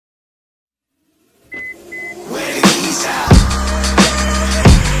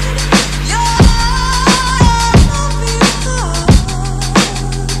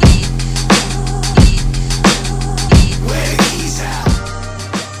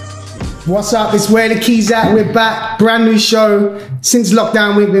What's up? It's Where the Keys At. We're back. Brand new show. Since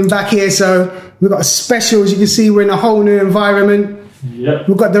lockdown, we've been back here. So we've got a special. As you can see, we're in a whole new environment. Yep.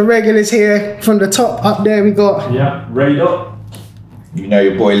 We've got the regulars here. From the top up there, we got... Yeah, ready up. You know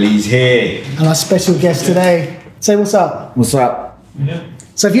your boy Lee's here. And our special guest today. Say what's up. What's up? Yeah.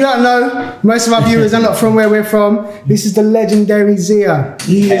 So if you don't know, most of our viewers are not from where we're from. This is the legendary Zeaur.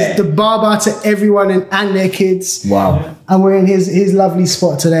 He is the barber to everyone and their kids. Wow. And we're in his lovely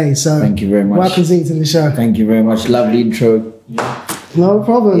spot today. So thank you very much. Welcome Zee to the show. Thank you very much. Lovely intro. Yeah. No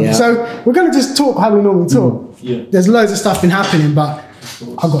problem. Yeah. So we're going to just talk how we normally talk. Yeah. There's loads of stuff been happening, but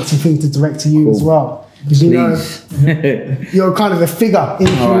I've got some things to direct to you as well. Because you know, you're kind of a figure in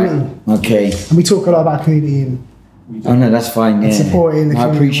the community. Right. Okay. And we talk a lot about community and oh no, that's fine. Yeah. Supporting the I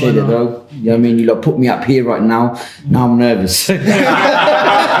community. appreciate it though. You know what I mean? You lot put me up here right now. Now I'm nervous. So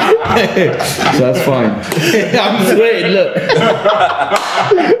that's fine. I'm sweating, look.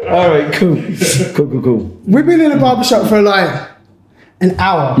 Alright, cool. Cool. We've been in a barbershop for like an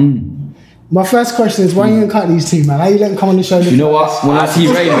hour. My first question is, why you didn't cut these two, man? How you let them come on the show? You know what? When I see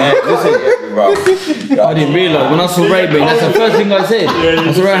Ray, man, listen. I didn't realise. When I saw Ray, man, that's the first thing I said.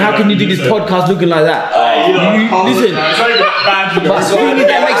 I said, Ray, how can you do this podcast looking like that? Listen. But the thing is,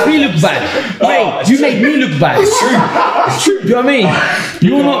 that makes me look bad. Ray, you make me look bad. It's true. Do you know what I mean?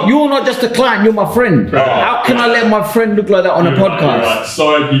 You're not just a client, you're my friend. How can I let my friend look like that on a podcast?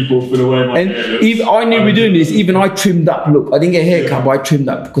 Sorry people for the way my hair looks. Even I knew we were doing this, even I trimmed up. Look, I didn't get a haircut, but I trimmed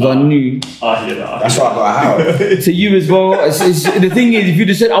up because I knew. I hear that. That's why I got a house. So you as well. The thing is, if you'd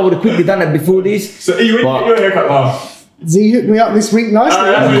have said I would have quickly done it before this. So you went to get your haircut now? Zee hooked me up this week nicely.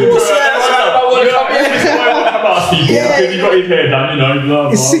 Yeah, you got his hair done, you know.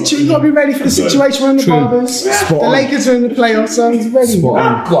 Blah, blah. You got to be ready for the situation. We're in the barbers. The Lakers are in the playoffs, so he's ready.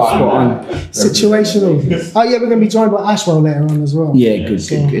 Spot on. Situational. Oh yeah, we're going to be joined by Ash later on as well. Yeah,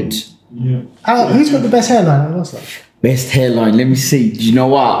 good. Yeah. Who's got the best hairline? What's that? Best hairline, let me see. Do you know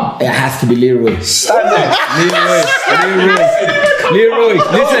what? It has to be Leroy. Leroy,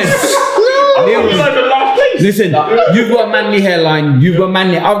 listen. Listen, you've got manly hairline,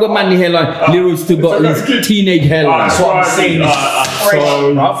 I've got manly hairline, Leroy's still got his teenage hairline. That's what I'm saying.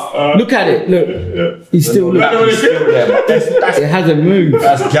 Look at it, look. He's still looking. It hasn't moved.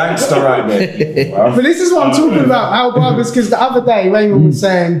 That's gangster right there. But this is what I'm talking about, how barbers, because the other day Raymond was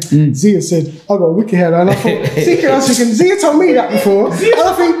saying, Zeaur said, I got a wicked hairline. I thought, Zeaur told me that before. And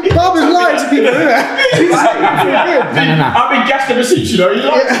I think barbers lying to people, isn't it? No. I've been gassed ever since, you know.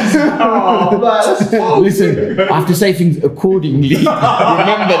 Listen, I have to say things accordingly.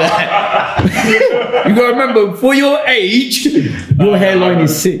 Remember that. You gotta remember, for your age, your hairline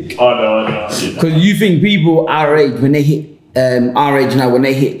is sick. I know. Because you think people our age, when they hit our age now, when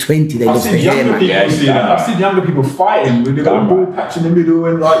they hit 20, they lost their hair, man. I've seen younger people fighting with the ball patch in the middle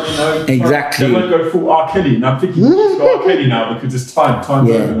and like, you know. Exactly. They won't go full R. Kelly. And I'm thinking you just go R. Kelly now because it's time's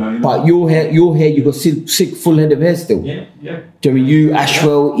over now, you know? But your hair, you got sick full head of hair still. Yeah. Do you know, you,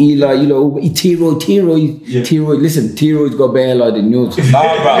 Ashwell, Eli, you know, T-Roy, listen, T-Roy's got better hairline than yours. Nah,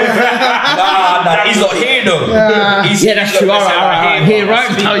 bro. Nah, he's not here though. Yeah, that's true. Alright. Here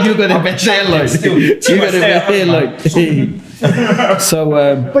right now, you got the best hairline. You got the best hairline. So,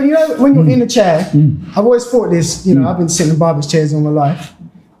 but you know, when you're in a chair, I've always thought this, you know, I've been sitting in barbers' chairs all my life.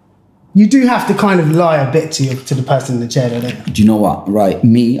 You do have to kind of lie a bit to the person in the chair, don't you? do you know what? Right,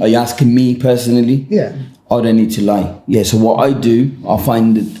 me, are you asking me personally? Yeah. I don't need to lie. Yeah, so what I do, I'll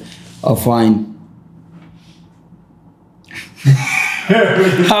find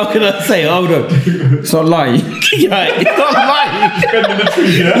how can I say? Hold on. It's not lying. Yeah, it's not lying.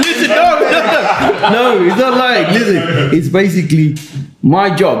 Listen, no, it's not lying. Listen, it's basically my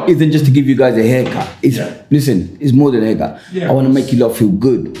job isn't just to give you guys a haircut. Listen, it's more than a haircut. Yeah. I want to make you lot feel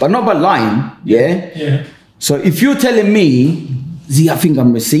good, but not by lying. Yeah. So if you're telling me, Zee, I think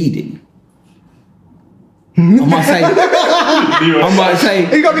I'm receding. I might say.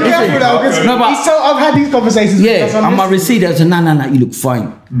 You got to be careful though, because I've had these conversations. Yeah, I might recede. I say, no, you look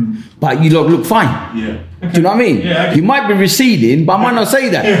fine. But you look fine. Yeah. Do you know what I mean? Yeah, you might be receding, but I might not say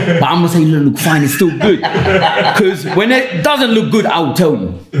that. But I'm going to say, look fine, it's still good. Because when it doesn't look good, I'll tell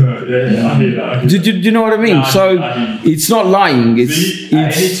you. I hear that. Do you know what I mean? So it's not lying. It's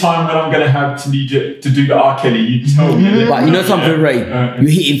any time when I'm going to have to need you to do the R. Kelly, you tell me. But you know something, Ray? You're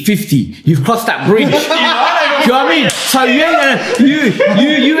hitting 50. You've crossed that bridge. Do you know what I mean? So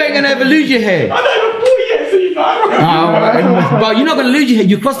you ain't gonna ever lose your hair. I don't have 4 years, so you know. But you're not gonna lose your hair.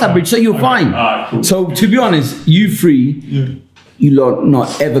 You crossed that bridge, so you're fine. Cool. So to be honest, you three, you're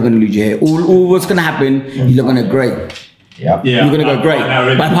not ever gonna lose your hair. All what's gonna happen, you're gonna grey. Yeah. You're gonna go great.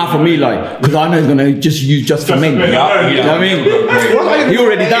 But apart from me, like, because I know he's gonna just use just for men. You know what I mean? He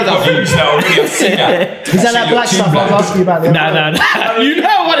already does that for you. Is that black stuff I was asking you about? Nah. You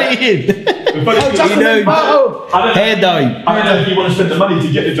know what it is. Hair dye. I don't know if you want to spend the money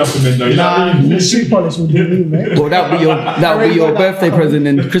to get the Justin Bieber. You know what I mean? The shoe polish will do me, mate. Well, that'll be your birthday present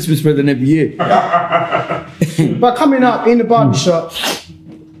and Christmas present every year. But coming up in the barbershop,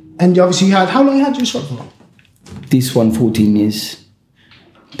 and obviously you had, how long you had your shop for? This one, 14 years.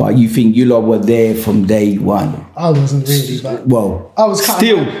 But you think you lot were there from day one? I wasn't really, but well, I was cutting.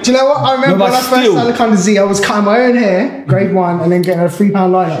 Still, do you know what? I remember when I first started coming to Z, I was cutting my own hair, grade 1, and then getting a £3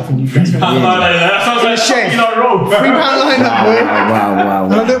 lineup from you guys. That sounds like shame. you're not wrong. £3 lineup, boy. Wow.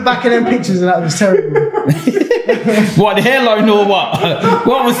 And I look back at them pictures and that was terrible. What, the hairline or what?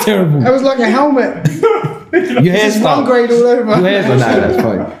 What was terrible? It was like a helmet. Your hair's one grade all over. Your hair's like that, that's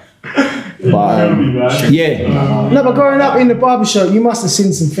fine. But yeah. No, but growing up in the barbershop, you must have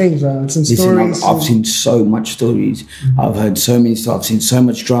seen some things, man. Some stories. I've seen so much stories. I've heard so many stuff. I've seen so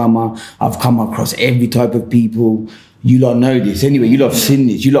much drama. I've come across every type of people. You lot know this. Anyway, you lot have seen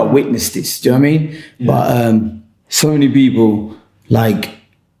this. You lot witnessed this. Do you know what I mean? Yeah. But so many people, like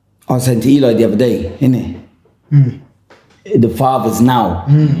I was saying to Eli the other day, innit? The fathers now,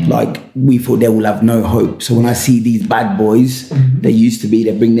 like we thought they will have no hope. So when I see these bad boys, they used to be,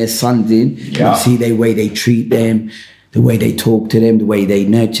 they bring their sons in, I see the way they treat them, the way they talk to them, the way they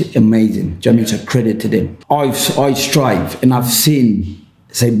nurture, amazing. Do you know what I mean? It's a credit to them. I strive, and I've seen,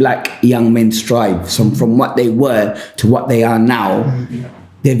 say, black young men strive. So from what they were to what they are now,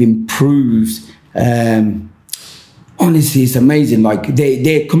 they've improved. Honestly, it's amazing. Like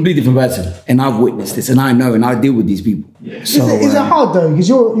they're a completely different person, and I've witnessed this, and I know, and I deal with these people. Yeah. So, is it hard though? Because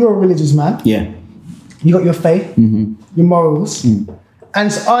you're a religious man. Yeah. You got your faith, your morals,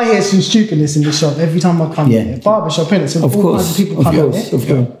 and so I hear some stupidness in the shop every time I come here. Barbershop, innit? So of all course, kinds of people come in. Of course.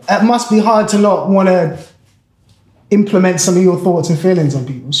 It must be hard to not want to implement some of your thoughts and feelings on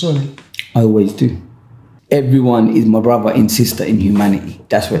people. Surely. I always do. Everyone is my brother and sister in humanity.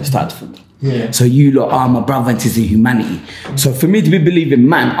 That's where it starts from. Yeah. So you lot are my brother and sister in humanity. So for me to be believing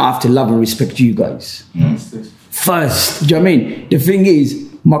man, I have to love and respect you guys. First, do you know what I mean? The thing is,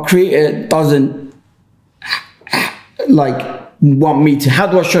 my creator doesn't like want me to, how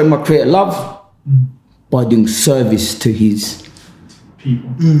do I show my creator love? By doing service to his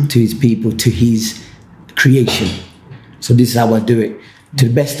people, to his creation. So this is how I do it. To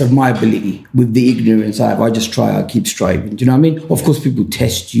the best of my ability, with the ignorance I have, I just try, I keep striving. Do you know what I mean? Of course, people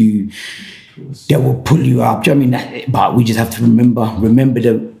test you, they will pull you up. Do you know what I mean? But we just have to remember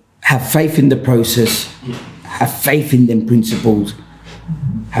to have faith in the process, have faith in them principles,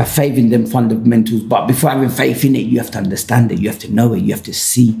 have faith in them fundamentals. But before having faith in it, you have to understand it, you have to know it, you have to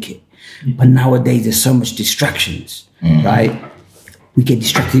seek it. But nowadays, there's so much distractions, right? We get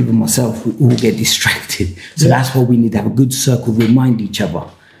distracted, even myself, we all get distracted. So that's why we need to have a good circle, remind each other,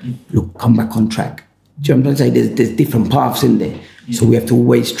 look, come back on track. Do you know what I'm trying to say? There's different paths in there. So we have to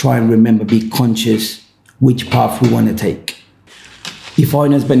always try and remember, be conscious which path we want to take. If I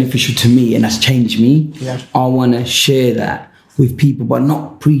know it's beneficial to me and that's changed me, I want to share that with people, but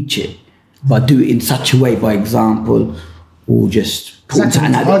not preach it, but do it in such a way, by example, or just put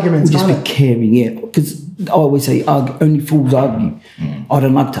something out there, or just be caring, because I always say, only fools argue. I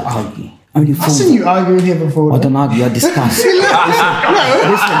don't like to argue. Only fools. I've seen you arguing here before. I don't argue, I discuss. Listen. I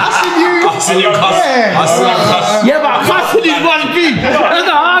see you cuss. Yeah, but cussing is one thing. That's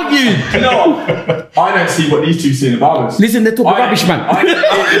not arguing. You know what? I don't see what these two see in the barbers. Listen, they're talking rubbish, man.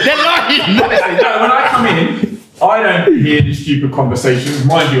 They're lying. When I come in, I don't hear the stupid conversations.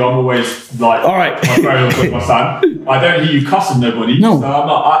 Mind you, I'm always like, all right, my phone with my son. I don't hear you cussing nobody. No. So I'm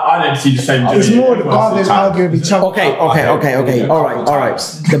not, I don't see the same. It's more the barbers arguing with each other. Okay. All right.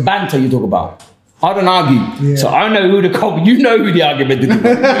 The banter you talk about. I don't argue. So I know who you know who the argument is. Do you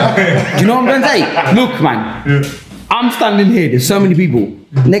know what I'm going to say? Look, man. I'm standing here. There's so many people.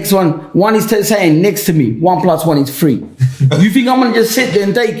 Next one is saying next to me, 1 + 1 is 3. You think I'm gonna just sit there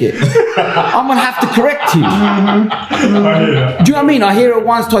and take it? I'm gonna have to correct him. Do you know what I mean? I hear it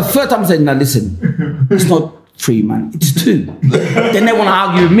once, twice, third time I say, no, listen, it's not 3, man, it's 2. Then they wanna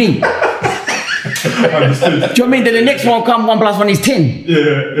argue with me. Do you know what I mean? Then the next one come, 1 + 1 is 10.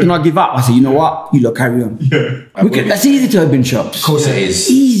 Then I give up. I say, you know what? You lot carry on. That's easy to open shops. Of course it is.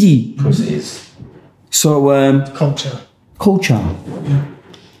 Easy. Of course it is. So culture.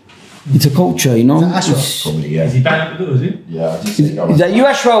 It's a culture, you know. Probably, Is he back? Is he? Yeah. Is that you,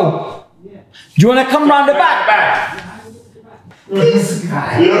 Ashro? Do you want to come round the back? This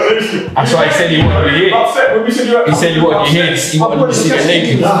guy. That's why he said he wanted to hear. He said he wanted to hear. He wanted to see the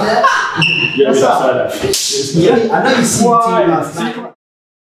naked. What's up? I know you see last night.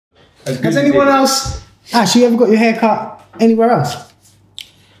 Has anyone else? Ash, you ever got your hair cut anywhere else?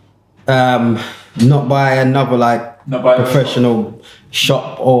 Not by another professional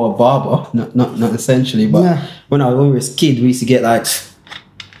shop or a barber. Not essentially, but when I was a kid, we used to get like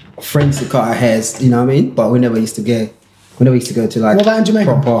friends to cut our hairs. You know what I mean? But we never used to go to like. What about in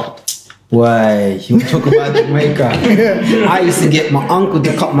Jamaica? Proper. Why you talk about Jamaica? I used to get my uncle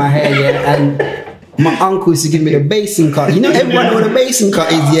to cut my hair, and my uncle used to give me the basin cut. You know, everyone know what a basin cut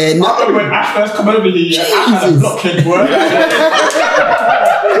is, yeah. No. I remember when Ash first come over here, I had a blockhead word.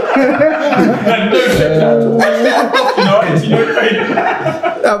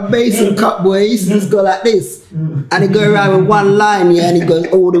 A basin cut, boy, he used to just go like this, and he go around with one line, yeah, and he goes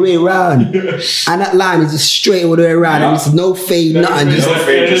all the way around, and that line is just straight all the way around, and it's no fade, nothing, just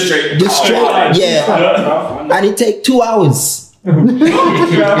straight, yeah, and it take 2 hours.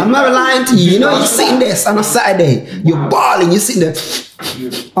 I'm not lying to you. You know, you're sitting there on a Saturday, you're balling, you're sitting there.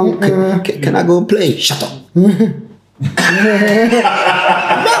 Can I go play? Shut up.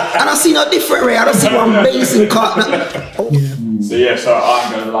 I don't see no different way. I don't see one basin cut. So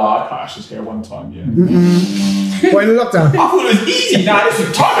I'm gonna lie, I cut Ash's hair one time, yeah. What, in the lockdown? I thought it was easy. Nah, this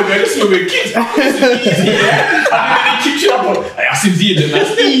was time ago. This is when we were kids. I thought this was easy, yeah. And then he keeps you up on, hey, I see Zeaur,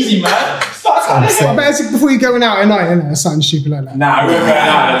 that's easy, man. Start cutting this. I bet it's before you're going out at night, isn't it? Or something stupid like that. Nah, we're going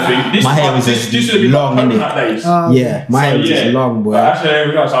out, I think. My hair was just long, innit? Yeah, my hair was just long, boy. Actually, I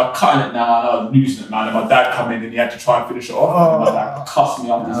realised I was cutting it now and I was losing it, man. And my dad come in and he had to try and finish it off. And my dad cussed me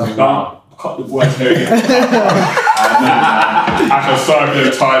up and said, cut the boy's hair again. Actually, I'm sorry for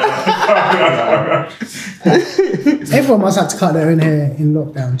the time. Everyone must have to cut their own hair in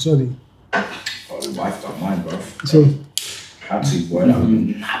lockdown, surely. Oh, the wife done mine, bro. So, Had to, boy. That was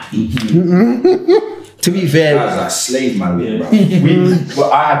nappy. To be fair, That was like slave man, bro.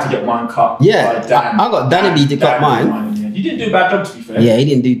 I had to get mine cut. yeah, by Dan. I got Danny B to cut mine. He didn't do a bad job, to be fair. Yeah, he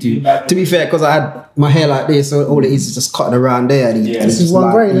didn't do too. To be fair, because I had my hair like this, so all it is just cutting around there. And this is one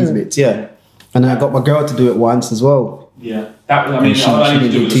grade, isn't it? Yeah. And I got my girl to do it once as well. Yeah. I mean, I only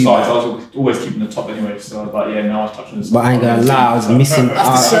do the sides. I was always keeping the top anyway, so but yeah, now I was touching the sides. But I ain't gonna lie, I was missing.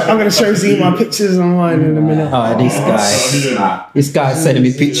 I'm gonna show Z my pictures online in a minute. Oh, this guy sending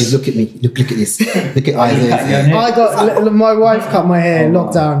me pictures. Look at me. Look at this. Look at Isaiah. I got my wife cut my hair in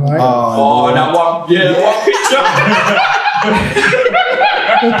lockdown, right? Oh, that one. Yeah, one picture.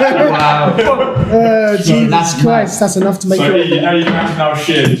 Wow. Jesus Christ, that's enough to make So it. you can actually now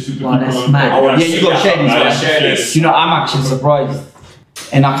share this with the Oh, that's mad. Yeah, you got to share this. You know, I'm actually surprised,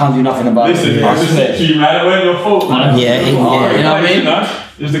 and I can't do nothing about Listen, it. this is you, man. It wasn't your fault, man. Yeah, you know what I mean?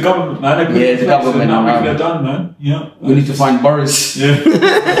 It's the government, man. Yeah, it's the government, Now man. they're done, man. Yeah. We need to find Boris. Yeah.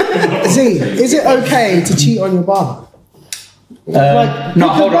 Z, is it okay to cheat on your barber? No,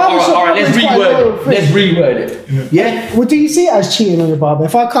 hold on. All right. Let's reword it. Yeah. Well, do you see it as cheating on your barber?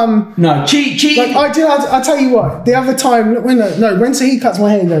 If I come, No, cheat. like I do, I tell you what. The other time, when he cuts my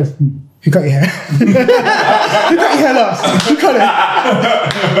hair, he goes, "Who cut your hair? Who cut your hair last? Who cut it?"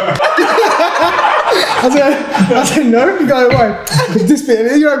 I said, no. You go, why? Because this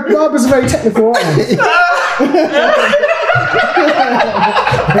bit, you know, barbers are very technical, aren't they?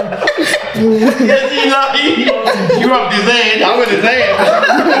 You rubbed his head. I'm gonna say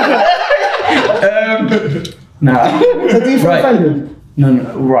it. Nah. So do you feel offended? No,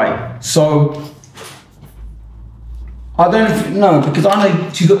 right. So I don't know because I know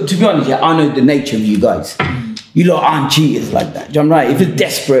to be honest, yeah, I know the nature of you guys. You lot aren't cheaters like that. Do you know what I'm right? If it's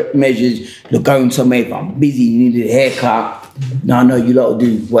desperate measures, you're going somewhere. If I'm busy, you need a haircut. No, I know you lot will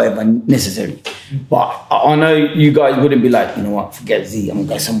do whatever necessary. But I know you guys wouldn't be like, you know what, forget Z, I'm gonna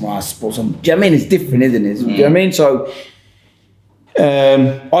go somewhere else. Do you know what I mean? It's different, isn't it? Do you know what I mean? So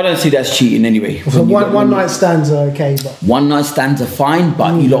I don't see that's cheating anyway. So one night stands are okay, but One night stands are fine,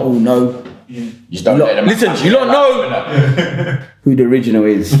 but you lot all know. You just don't let them. Listen, you don't know who the original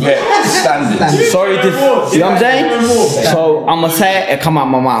is. Yeah, standard. Sorry to, you know what I'm saying? So I'm gonna say it come out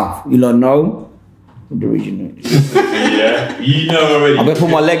my mouth. You don't know who the original is. Yeah, you know already. I'm gonna put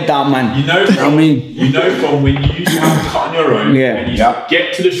my leg down, man. You know from, you know from when you used to have a cut on your own, Yeah. and you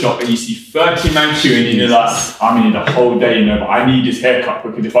get to the shop and you see 30 man queuing and you're like, I'm in the whole day, you know, but I need this haircut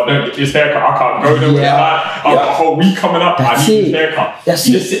because if I don't get this haircut, I can't go nowhere. I've got a whole week coming up, That's I need it. this haircut. That's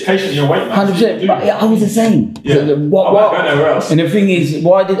you it. just sit patiently and wait, man. 100%. But yeah, I was the same. Yeah. So I won't go nowhere else. And the thing is,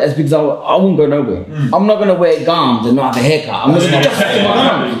 why I did that is because I won't go nowhere. I'm not gonna wear gums and not have a haircut. I'm gonna just my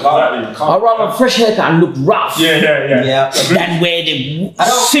gums. Exactly. I'd rather a fresh haircut and look rough Yeah. than wear the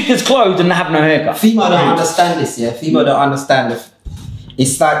sickest clothes and have no haircut. Female don't understand this, yeah. Female don't understand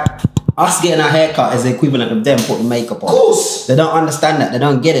it's like us getting our haircut is the equivalent of them putting makeup on. Of course. They don't understand that. They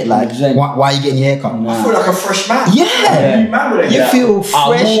don't get it. Like, why are you getting your haircut? I feel like a fresh man. Yeah. You feel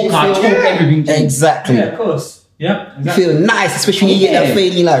fresh. You I talk feel everything. exactly. Yeah, of course. Yeah, You feel nice, especially when you get that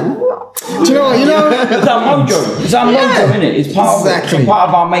feeling. You're like, Do you know what? You know. It's our mojo. It's our mojo, isn't it? It's part Exactly. of part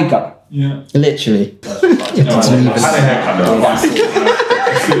of our makeup. Yeah. Literally. I had a haircut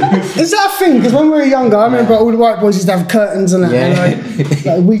though. Is that a thing? Because when we were younger, I remember all the white boys used to have curtains and that. Yeah. And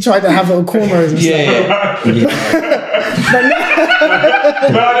like, we tried to have little cornrows and stuff.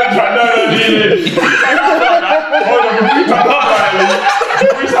 No, I didn't try. No, hold on,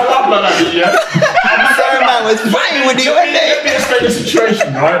 we tried up like that, yeah. Man was fighting with you, wasn't Let me explain the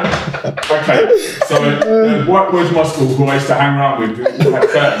situation, right? Okay, so white boys in my school who I used to hang around with who had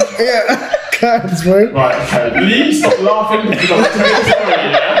curtains. Yeah, curtains, bro. Right, okay. Lee, stop laughing because I'm telling you a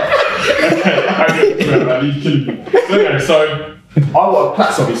story, yeah? Okay, Lee's killing me. Okay, so I wanted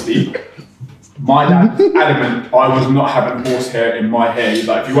plaits, obviously. My dad adamant I was not having horsehair in my hair. He's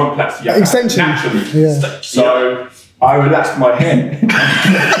like, if you want plaits, you have to have it Extension. naturally. Yeah. So I relaxed my hair.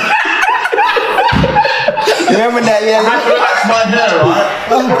 Remember that, I had yeah? to relax my hair, right?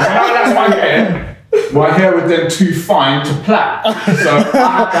 When I relaxed my hair was then too fine to plait. So I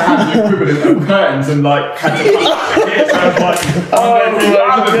had to have the equivalent of curtains and like had to plait the hair. So I was like, oh my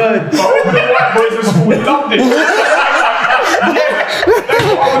god. But all the white boys at school loved it.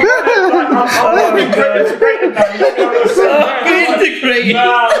 Integrated. No, I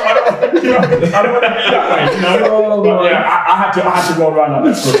don't want to be that way, you know? But yeah, I had to go around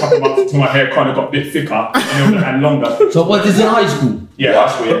like that for a couple of months until my hair kind of got a bit thicker and longer. So was this in high school? Yeah,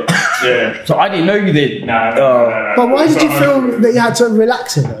 that's weird. Yeah. So I didn't know you did. No. But why did you feel that you had to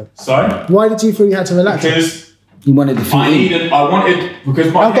relax it though? Sorry? Why did you feel you had to relax it? Because You wanted to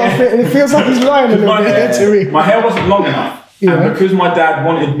because my I've got a hair, feeling, it feels like he's lying a little bit to me. my hair wasn't long enough. Yeah. And because my dad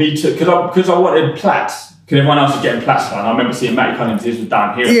wanted me to, because I wanted plaits, because everyone else was getting plaits done. I remember seeing Matty Cunning's, his was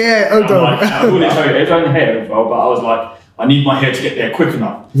down here. Yeah, And oh, I'm like, it's only hair, well, but I was like, I need my hair to get there quick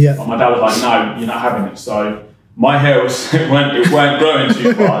enough. Yeah. But my dad was like, no, you're not having it. So my hair weren't growing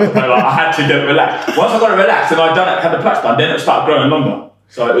too far. So like, I had to get it relaxed. Once I got it relaxed and had the plaits done, then it started growing longer.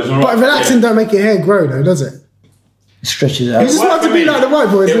 So it was alright. But relaxing don't make your hair grow though, does it? stretches You out. just want to be like the white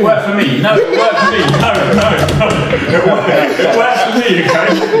boys. It don't you? worked for me. No, it worked for me. No. It worked for me, okay?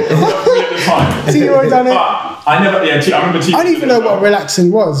 It worked for me at the time. See, you already done it. But I never, I remember teaching. I didn't even know what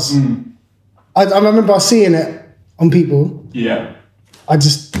relaxing was. I remember seeing it on people. Yeah. I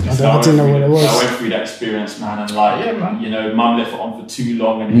didn't know what it was. I went through that experience, man, and like, you know, mum left it on for too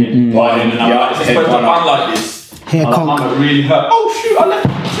long and hit biting, and I'm like, it's supposed to run like this. Hair I'm like, mum, it really hurt. Oh shoot, I left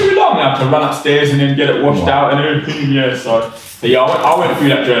it for too long. I have to run upstairs and then get it washed out and everything. Yeah, so yeah, I went through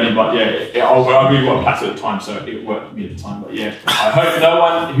that journey, but yeah, I really wanted plaits at the time, so it worked for me at the time. But yeah, I hope no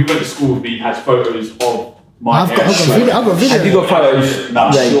one who went to school with me has photos of my hair. I've got video. Have you got photos? No,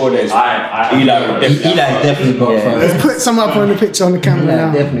 I'm sure there's. Eli definitely got photos. Let's put some up on the picture on the camera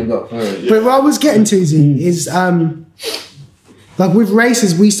now. Definitely got photos. But what I was getting to is like with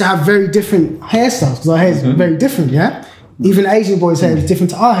races, we used to have very different hairstyles because our hair is very different, yeah? Even Asian boys' hair is different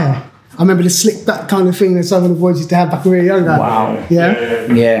to our hair. I remember the slick back kind of thing that some of the boys used to have back when we were younger. Wow. Yeah?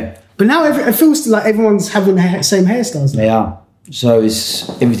 Yeah, But now it feels like everyone's having the same hairstyles. they are. So it's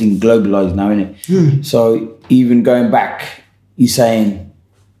everything globalized now, isn't it? So even going back, you're saying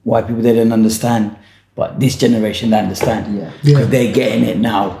white people, they don't understand, but this generation they understand. Yeah. Because they're getting it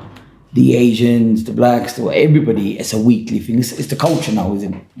now. The Asians, the blacks, everybody, it's a weekly thing. It's the culture now,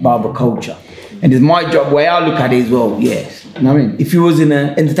 isn't it? Barber culture. And it's my job, where I look at it as well, yes. You know what I mean? If you was in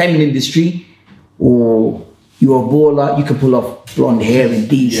the entertainment industry or you're a baller, you can pull off blonde hair and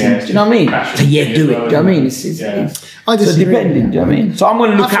decent. Do you know what I mean? So yeah, do it. Do you know what I mean? It's I so disagree. depending, do you know what I mean? So I'm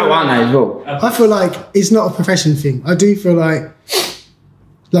going to look I feel how I know as well. I feel like it's not a profession thing. I do feel like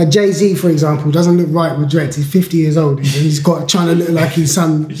Jay-Z, for example, doesn't look right with dreads. He's 50 years old and he's got trying to look like he's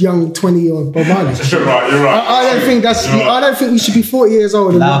some young 20-year-old Bob Marley. You're right. I don't think I don't think we should be 40 years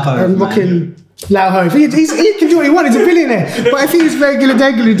old and rocking Lao Ho. He can do what he wants. He's a billionaire. But if he's regular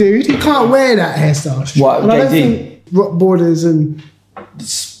dude, he can't wear that hairstyle. What, and I don't Jay-Z? think rock borders and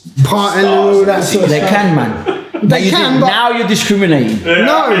parting and all that sort of They stuff. can, man. Now you're discriminating. No,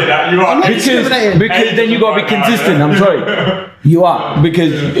 you are. I'm not discriminating. Because then you got to be consistent. I'm sorry. You are.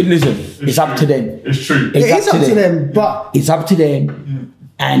 Because, listen, it's up to them. It's true. It is up to them, but It's up to them.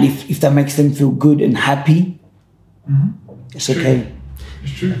 And if that makes them feel good and happy, it's okay.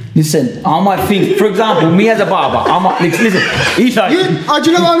 It's true. Listen, I might think, for example, me as a barber, I might, listen, he's like, do you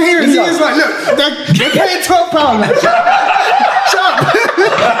know what I'm hearing? He is like, look, they're paying £12. Man. Shut up.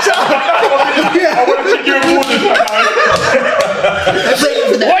 Shut up. Yeah. I want to take you a water.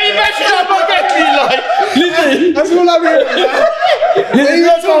 why are you messing up my me like? Listen, That's all I'm hearing. listen,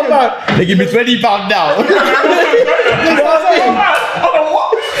 that's all about. They give me £20 now.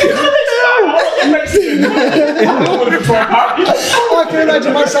 I can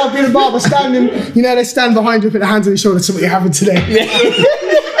imagine myself being a barber standing, you know, they stand behind you, put their hands on your shoulder, so what you having today?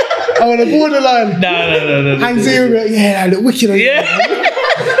 I want a borderline. No. And Zeaur, yeah, look wicked on you. Yeah.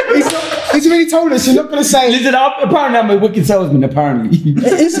 He's already told us, you're not going to say. Listen, apparently I'm a wicked salesman, apparently.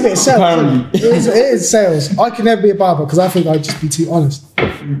 It is a bit of sales. Apparently. It is sales. I can never be a barber because I think I'd just be too honest.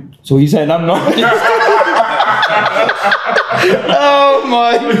 So you saying I'm not? Oh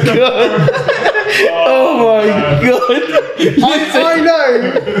my god. Oh my god. I know.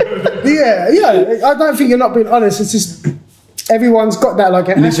 Yeah. I don't think you're not being honest. It's just everyone's got that like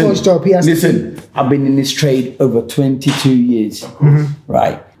an Ashwell's job. He has Listen, I've been in this trade over 22 years.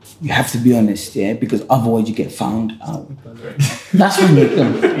 Right. You have to be honest, yeah, because otherwise you get found out. That's when you're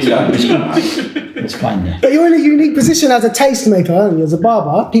done. It's fine, yeah. But you're in a unique position as a tastemaker, aren't you? As a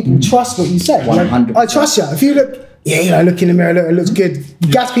barber, people trust what you say. 100%. I trust you. If you look, look in the mirror, it looks good.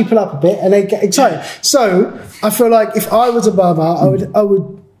 You gas people up a bit, and they get excited. So I feel like if I was a barber, I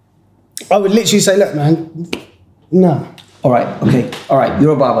would literally say, look, man, no. All right, okay. All right,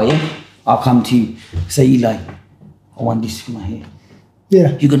 you're a barber, yeah? I'll come to you. Say, Eli, I want this for my hair.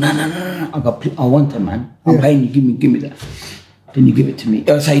 Yeah. You go, no. I want it, man. I'm paying you. Give me that. Then you give it to me.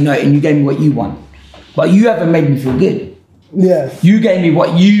 I'll say no, and you gave me what you want. But you haven't made me feel good. Yeah. You gave me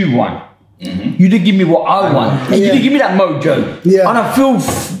what you want. You didn't give me what I want. And you didn't give me that mojo. Yeah. I don't feel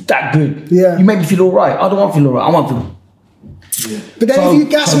that good. Yeah. You made me feel all right. I don't want to feel all right. I want to feel. Yeah. But then if you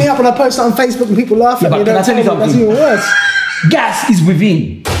gas me up and I post it on Facebook and people laugh at me, can I tell you something? That's even worse. Gas is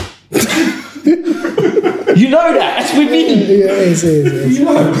within. You know that. It's within. Yeah, it is. You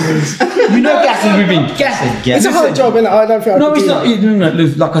know gas is within. Gas. It's a hard job, innit? I don't think I No, could it's do not. that. No.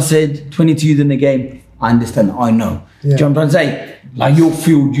 Look, like I said, 22 years in the game. I understand. I know. Yeah. Do you know what I'm trying to say? Like your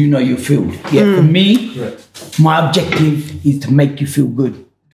field, you know your field. Yeah. For me, my objective is to make you feel good.